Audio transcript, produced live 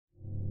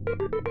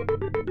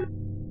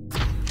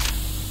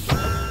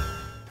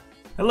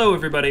Hello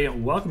everybody,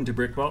 welcome to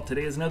BrickVault.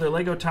 Today is another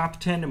LEGO Top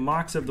 10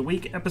 Mocks of the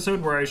Week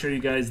episode where I show you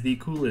guys the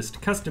coolest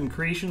custom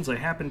creations I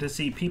happen to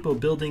see people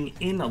building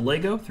in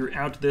LEGO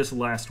throughout this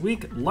last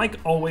week. Like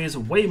always,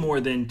 way more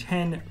than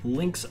 10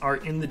 links are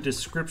in the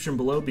description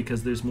below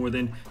because there's more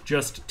than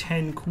just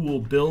 10 cool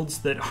builds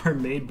that are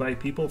made by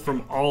people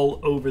from all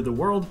over the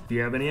world. If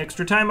you have any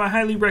extra time, I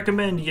highly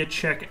recommend you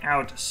check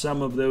out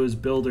some of those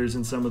builders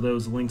and some of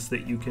those links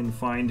that you can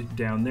find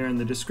down there in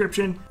the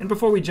description. And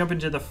before we jump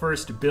into the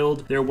first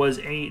build, there was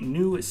a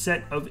new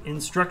set of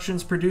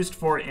instructions produced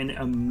for an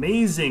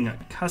amazing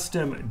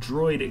custom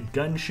droid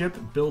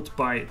gunship built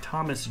by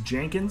Thomas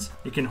Jenkins.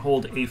 It can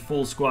hold a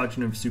full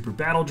squadron of super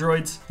battle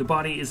droids. The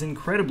body is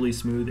incredibly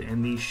smooth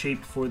and the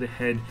shape for the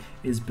head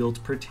is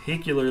built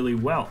particularly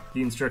well.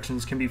 The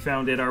instructions can be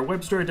found at our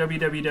web store,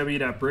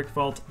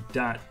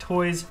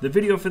 www.brickvault.toys. The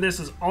video for this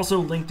is also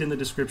linked in the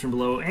description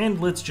below, and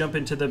let's jump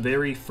into the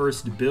very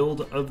first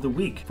build of the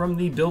week. From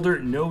the builder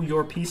Know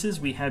Your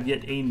Pieces, we have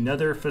yet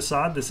another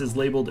facade. This is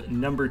labeled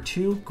number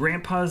 2,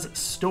 Grandpa's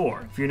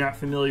Store. If you're not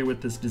familiar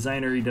with this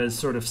designer, he does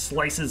sort of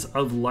slices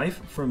of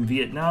life from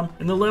Vietnam,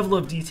 and the level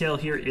of detail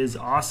here is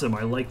awesome.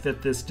 I like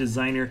that this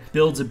designer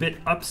builds a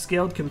bit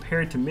upscaled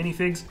compared to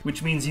minifigs,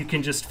 which means you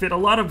can just fit a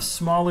lot of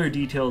smaller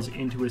details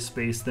into a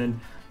space than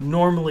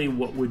normally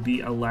what would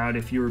be allowed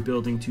if you were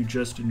building to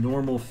just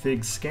normal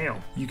fig scale.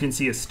 You can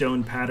see a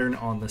stone pattern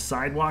on the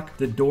sidewalk.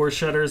 The door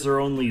shutters are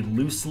only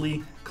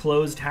loosely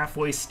closed,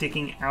 halfway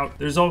sticking out.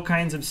 There's all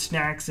kinds of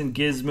snacks and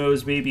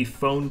gizmos, maybe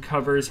phone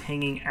covers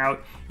hanging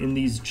out in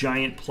these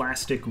giant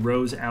plastic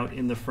rows out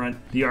in the front.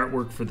 The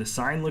artwork for the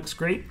sign looks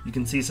great. You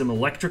can see some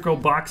electrical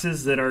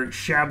boxes that are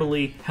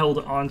shabbily held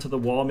onto the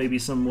wall, maybe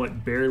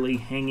somewhat barely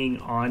hanging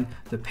on.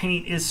 The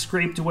paint is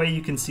scraped away.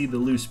 You can see the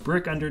loose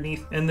brick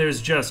underneath, and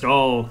there's just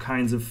all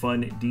kinds of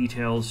fun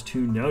details to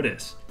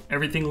notice.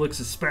 Everything looks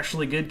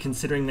especially good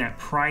considering that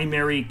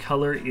primary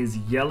color is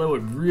yellow.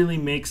 It really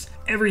makes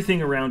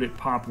everything around it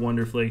pop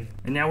wonderfully.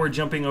 And now we're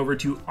jumping over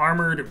to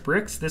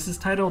ArmoredBricks. This is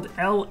titled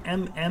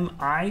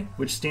L.M.M.I,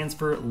 which stands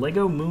for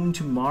Lego Moon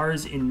to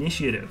Mars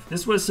Initiative.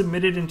 This was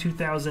submitted in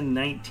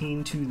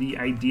 2019 to the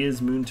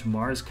Ideas Moon to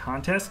Mars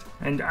contest,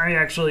 and I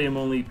actually am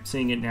only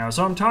seeing it now,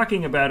 so I'm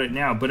talking about it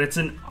now, but it's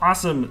an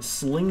awesome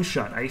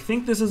slingshot. I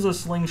think this is a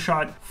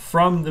slingshot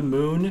from the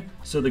moon,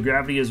 so the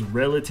gravity is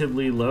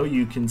relatively low.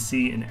 You can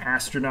see an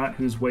astronaut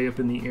who's way up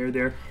in the air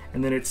there,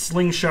 and then it's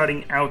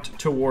slingshotting out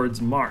towards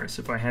Mars,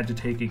 if I had to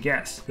take a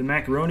guess. The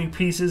macaroni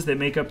pieces that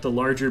make up the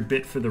larger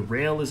bit for the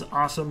rail is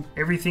awesome.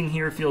 Everything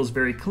here feels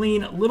very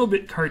clean, a little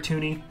bit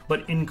cartoony,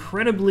 but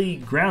incredibly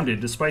grounded,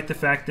 despite the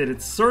fact that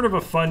it's sort of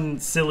a fun,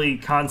 silly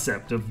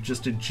concept of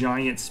just a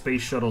giant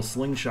space shuttle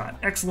slingshot.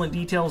 Excellent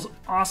details,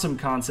 awesome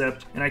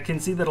concept, and I can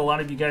see that a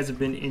lot of you guys have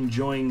been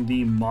enjoying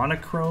the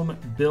monochrome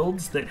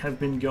builds that have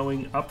been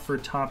going up for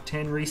top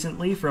 10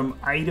 recently from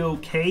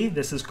Aido K.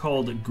 This is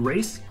called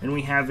Grace, and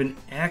we have an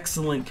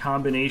excellent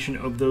combination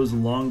of those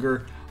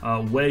longer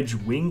wedge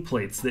wing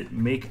plates that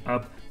make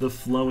up the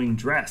flowing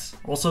dress.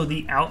 Also,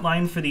 the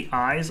outline for the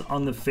eyes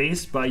on the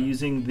face by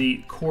using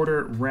the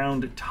quarter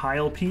round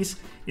tile piece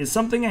is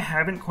something I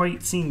haven't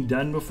quite seen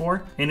done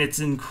before, and it's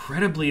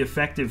incredibly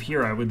effective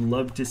here. I would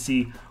love to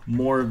see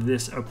more of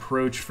this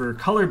approach for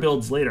color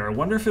builds later. I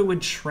wonder if it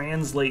would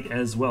translate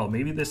as well.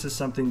 Maybe this is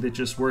something that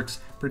just works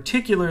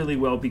particularly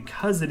well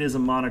because it is a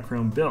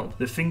monochrome build.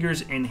 The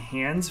fingers and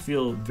hands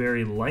feel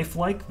very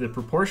lifelike. The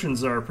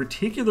proportions are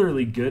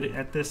particularly good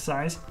at this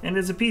size, and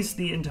as a piece,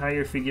 the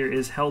entire figure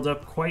is held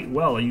up quite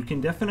well. You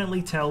can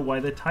definitely tell why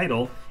the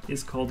title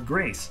is called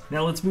Grace.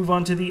 Now let's move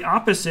on to the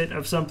opposite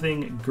of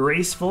something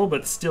graceful,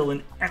 but still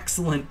an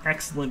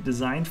excellent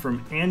design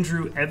from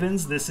Andrew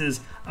Evans. This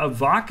is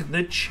Avak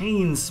the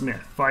ChainSmith.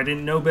 If I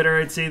didn't know better,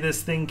 I'd say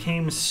this thing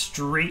came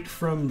straight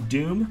from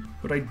Doom,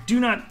 but I do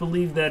not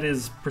believe that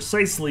is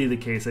precisely the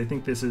case. I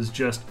think this is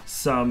just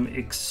some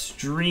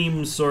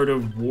extreme sort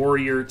of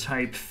warrior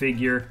type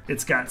figure.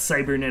 It's got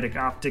cybernetic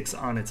optics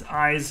on its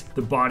eyes.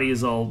 The body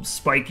is all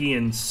spiky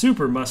and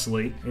super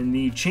muscly, and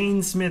the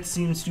ChainSmith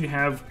seems to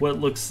have what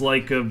looks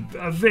like a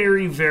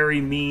very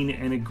mean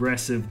and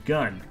aggressive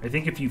gun. I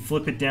think if you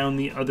flip it down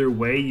the other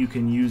way, you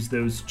can use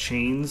those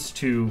chains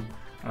to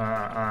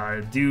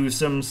do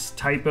some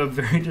type of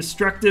very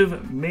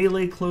destructive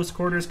melee close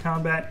quarters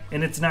combat,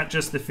 and it's not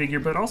just the figure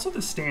but also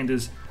the stand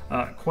is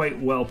quite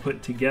well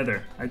put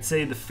together. I'd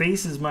say the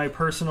face is my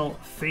personal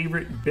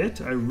favorite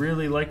bit. I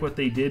really like what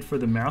they did for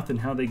the mouth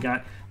and how they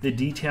got the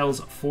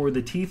details for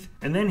the teeth.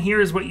 And then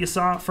here's what you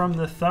saw from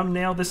the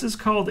thumbnail. This is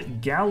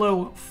called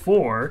Gallow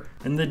 4,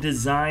 and the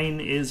design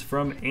is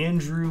from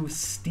Andrew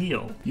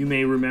Steele. You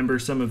may remember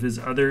some of his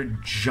other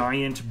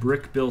giant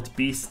brick-built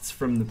beasts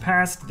from the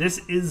past.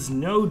 This is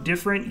no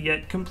different,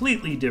 yet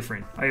completely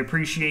different. I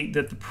appreciate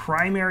that the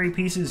primary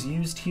pieces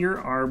used here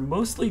are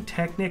mostly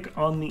Technic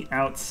on the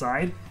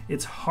outside.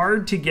 It's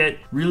hard to get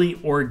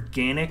really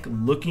organic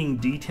looking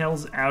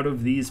details out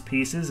of these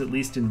pieces, at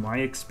least in my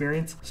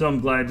experience. So I'm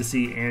glad to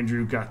see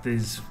Andrew got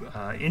these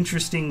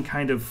interesting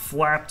kind of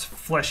flapped,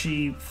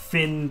 fleshy,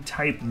 fin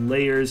type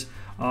layers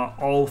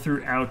all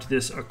throughout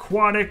this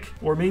aquatic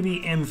or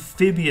maybe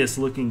amphibious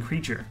looking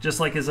creature. Just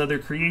like his other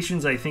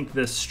creations, I think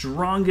the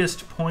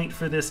strongest point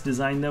for this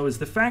design though is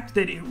the fact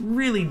that it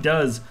really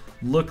does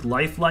look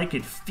lifelike.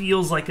 It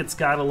feels like it's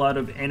got a lot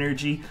of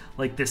energy,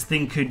 like this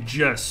thing could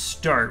just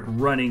start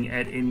running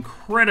at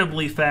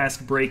incredibly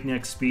fast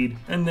breakneck speed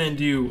and then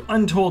do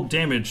untold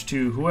damage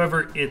to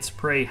whoever its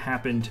prey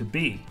happened to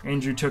be.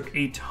 Andrew took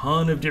a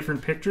ton of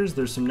different pictures.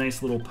 There's some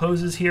nice little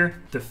poses here.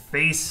 The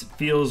face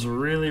feels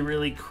really,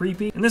 really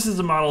creepy, and this is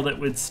a model that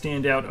would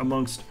stand out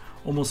amongst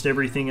almost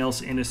everything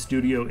else in a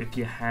studio if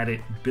you had it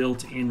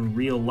built in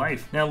real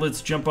life. Now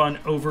let's jump on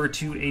over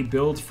to a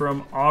build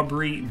from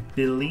Aubrey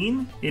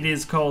Beelen. It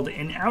is called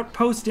An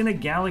Outpost in a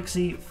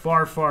Galaxy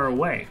Far, Far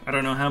Away. I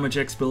don't know how much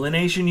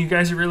explanation you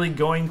guys are really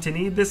going to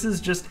need. This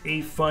is just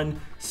a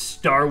fun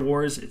Star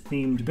Wars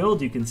themed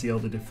build. You can see all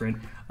the different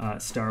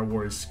Star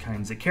Wars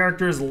kinds of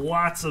characters,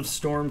 lots of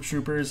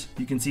stormtroopers.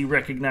 You can see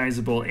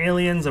recognizable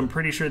aliens. I'm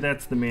pretty sure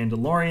that's the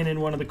Mandalorian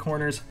in one of the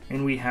corners.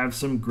 And we have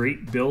some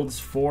great builds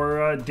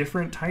for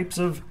different types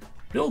of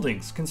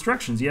buildings,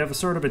 constructions. You have a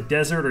sort of a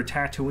desert or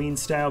Tatooine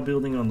style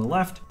building on the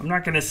left. I'm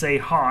not going to say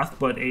Hoth,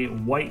 but a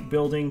white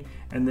building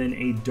and then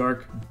a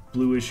dark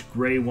bluish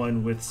gray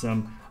one with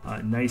some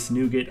nice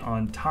nougat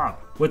on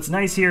top. What's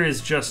nice here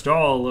is just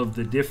all of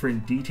the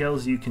different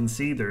details you can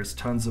see. There's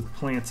tons of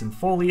plants and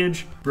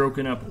foliage,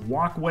 broken up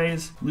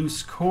walkways,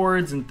 loose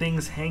cords and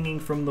things hanging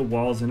from the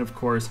walls, and of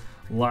course,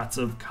 lots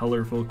of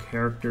colorful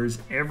characters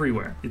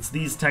everywhere. It's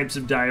these types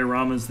of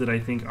dioramas that I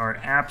think are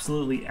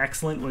absolutely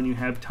excellent when you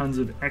have tons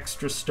of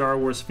extra Star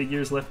Wars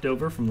figures left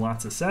over from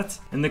lots of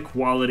sets, and the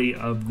quality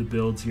of the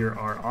builds here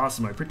are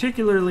awesome. I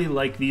particularly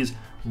like these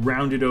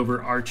rounded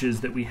over arches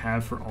that we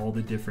have for all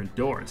the different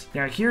doors.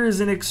 Now here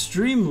is an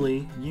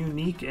extremely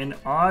unique and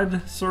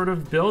odd sort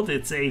of build.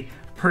 It's a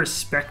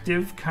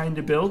perspective kind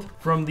of build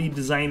from the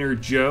designer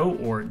Joe,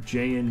 or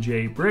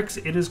J&J Bricks.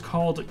 It is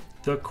called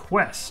The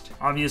Quest.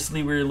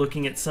 Obviously we're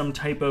looking at some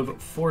type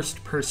of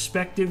forced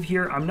perspective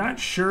here. I'm not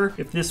sure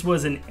if this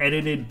was an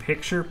edited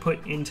picture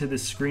put into the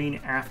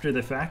screen after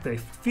the fact. I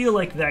feel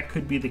like that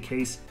could be the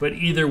case, but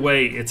either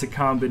way, it's a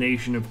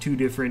combination of two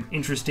different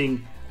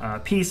interesting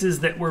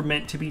pieces that were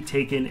meant to be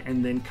taken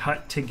and then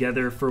cut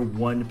together for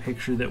one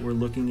picture that we're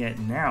looking at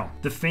now.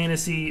 The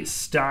fantasy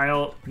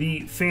style,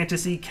 the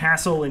fantasy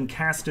castle and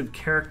cast of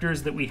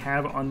characters that we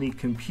have on the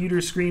computer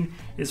screen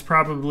is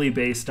probably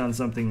based on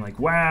something like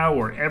WoW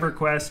or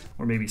EverQuest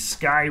or maybe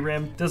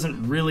Skyrim.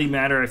 Doesn't really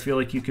matter. I feel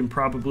like you can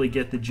probably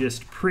get the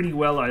gist pretty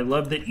well. I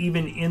love that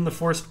even in the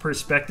forced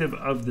perspective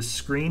of the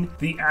screen,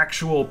 the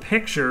actual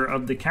picture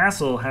of the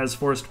castle has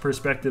forced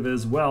perspective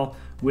as well,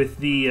 with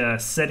the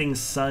setting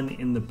sun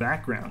in the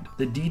background.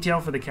 The detail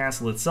for the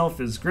castle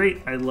itself is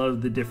great. I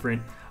love the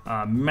different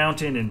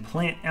mountain and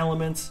plant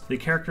elements. The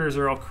characters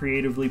are all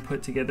creatively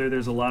put together.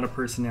 There's a lot of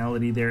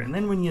personality there. And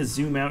then when you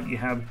zoom out, you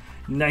have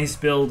nice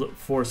build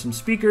for some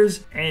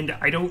speakers. And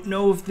I don't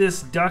know if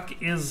this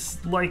duck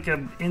is like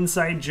an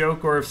inside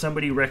joke or if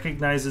somebody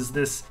recognizes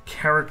this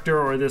character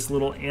or this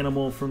little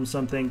animal from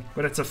something,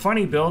 but it's a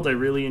funny build. I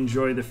really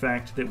enjoy the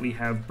fact that we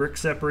have brick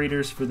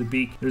separators for the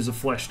beak. There's a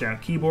fleshed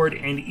out keyboard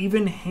and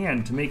even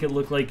hand to make it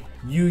look like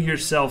you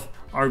yourself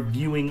are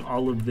viewing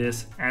all of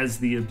this as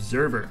the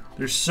observer.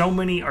 There's so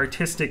many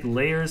artistic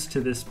layers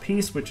to this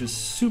piece, which is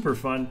super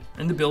fun,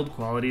 and the build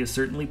quality is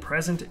certainly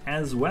present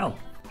as well.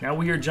 Now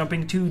we are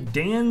jumping to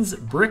Dan's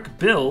Brick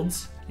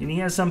Builds, and he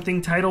has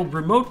something titled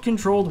Remote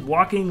Controlled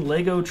Walking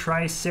Lego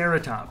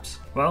Triceratops.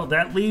 Well,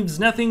 that leaves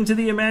nothing to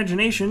the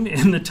imagination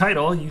in the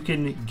title. You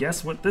can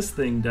guess what this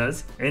thing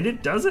does, and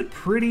it does it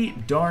pretty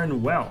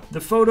darn well.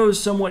 The photos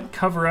somewhat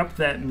cover up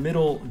that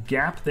middle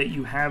gap that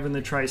you have in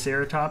the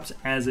Triceratops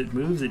as it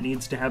moves. It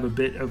needs to have a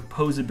bit of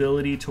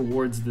posability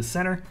towards the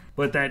center,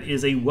 but that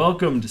is a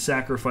welcomed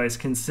sacrifice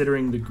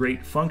considering the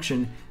great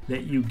function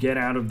that you get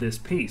out of this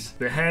piece.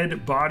 The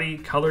head, body,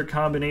 color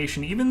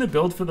combination, even the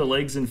build for the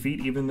legs and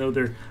feet, even though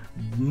they're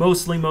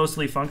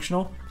mostly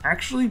functional,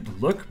 actually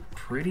look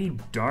pretty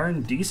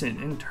darn decent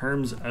in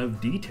terms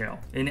of detail.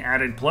 An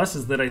added plus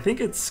is that I think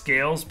it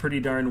scales pretty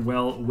darn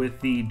well with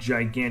the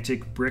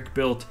gigantic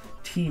brick-built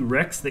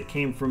T-Rex that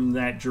came from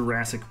that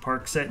Jurassic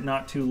Park set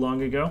not too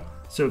long ago.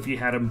 So if you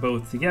had them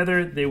both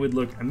together, they would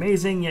look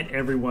amazing, yet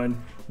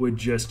everyone would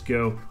just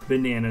go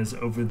bananas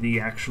over the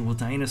actual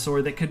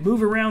dinosaur that could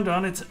move around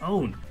on its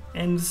own.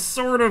 And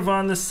sort of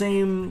on the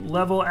same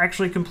level,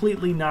 actually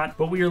completely not,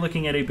 but we are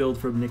looking at a build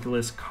from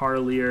Nicolas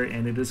Carlier,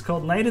 and it is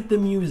called Night at the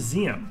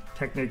Museum.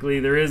 Technically,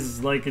 there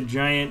is like a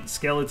giant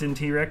skeleton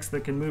T-Rex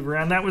that can move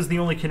around. That was the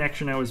only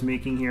connection I was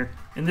making here.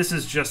 And this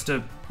is just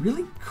a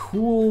really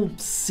cool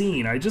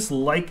scene. I just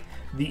like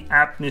the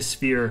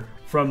atmosphere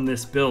from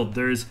this build.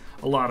 There's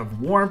a lot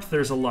of warmth,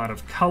 there's a lot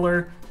of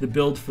color. The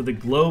build for the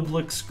globe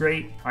looks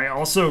great. I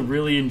also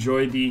really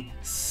enjoy the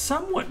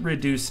somewhat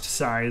reduced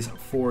size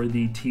for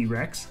the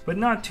T-Rex, but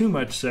not too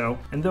much so.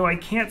 And though I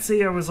can't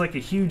say I was like a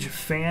huge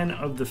fan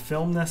of the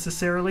film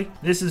necessarily,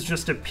 this is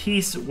just a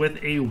piece with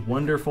a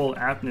wonderful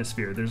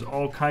atmosphere. There's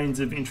all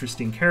kinds of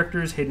interesting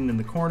characters hidden in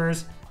the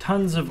corners,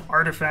 tons of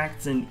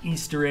artifacts and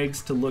Easter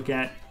eggs to look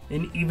at,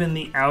 and even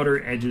the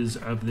outer edges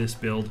of this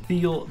build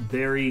feel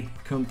very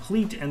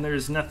complete, and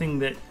there's nothing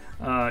that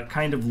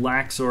kind of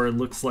lacks or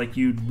looks like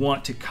you'd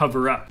want to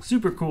cover up.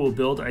 Super cool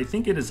build. I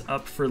think it is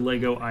up for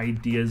Lego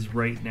Ideas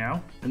right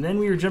now. And then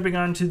we are jumping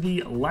on to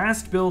the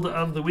last build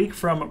of the week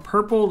from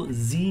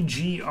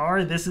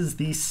PurpleZGR. This is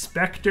the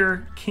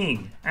Specter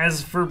King.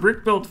 As for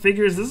brick-built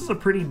figures, this is a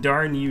pretty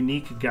darn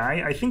unique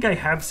guy. I think I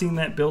have seen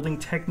that building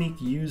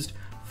technique used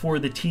for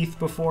the teeth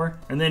before,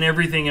 and then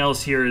everything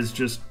else here is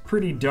just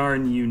pretty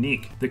darn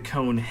unique. The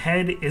cone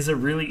head is a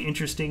really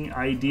interesting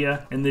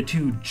idea, and the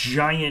two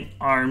giant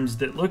arms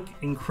that look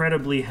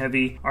incredibly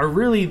heavy are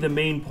really the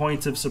main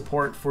points of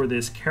support for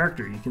this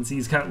character. You can see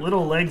he's got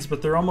little legs,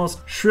 but they're almost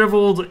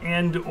shriveled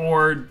and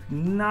or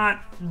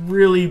not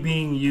really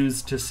being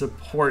used to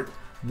support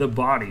the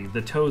body.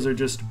 The toes are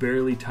just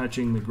barely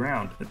touching the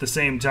ground. At the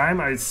same time,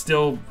 I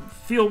still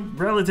feel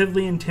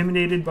relatively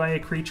intimidated by a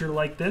creature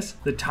like this.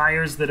 The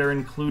tires that are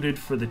included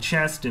for the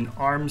chest and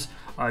arms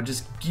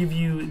just give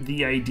you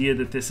the idea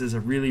that this is a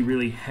really,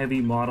 really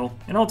heavy model.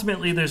 And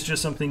ultimately, there's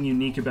just something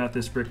unique about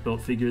this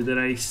brick-built figure that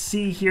I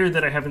see here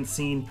that I haven't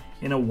seen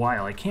in a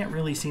while. I can't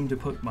really seem to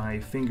put my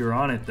finger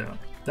on it though.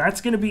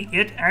 That's going to be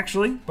it,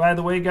 actually, by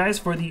the way, guys,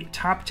 for the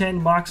top 10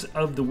 MOCs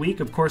of the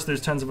week. Of course,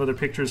 there's tons of other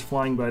pictures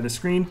flying by the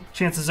screen.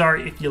 Chances are,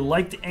 if you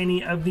liked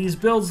any of these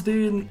builds,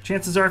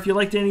 chances are if you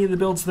liked any of the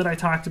builds that I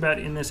talked about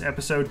in this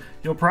episode,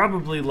 you'll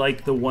probably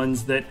like the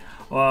ones that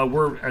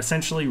were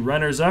essentially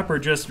runners-up or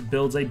just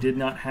builds I did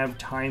not have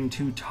time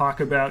to talk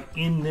about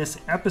in this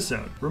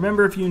episode.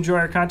 Remember, if you enjoy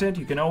our content,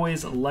 you can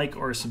always like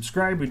or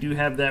subscribe. We do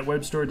have that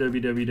web store,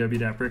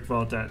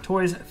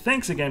 www.brickvault.toys.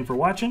 Thanks again for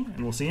watching,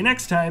 and we'll see you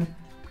next time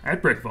at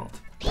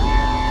BrickVault.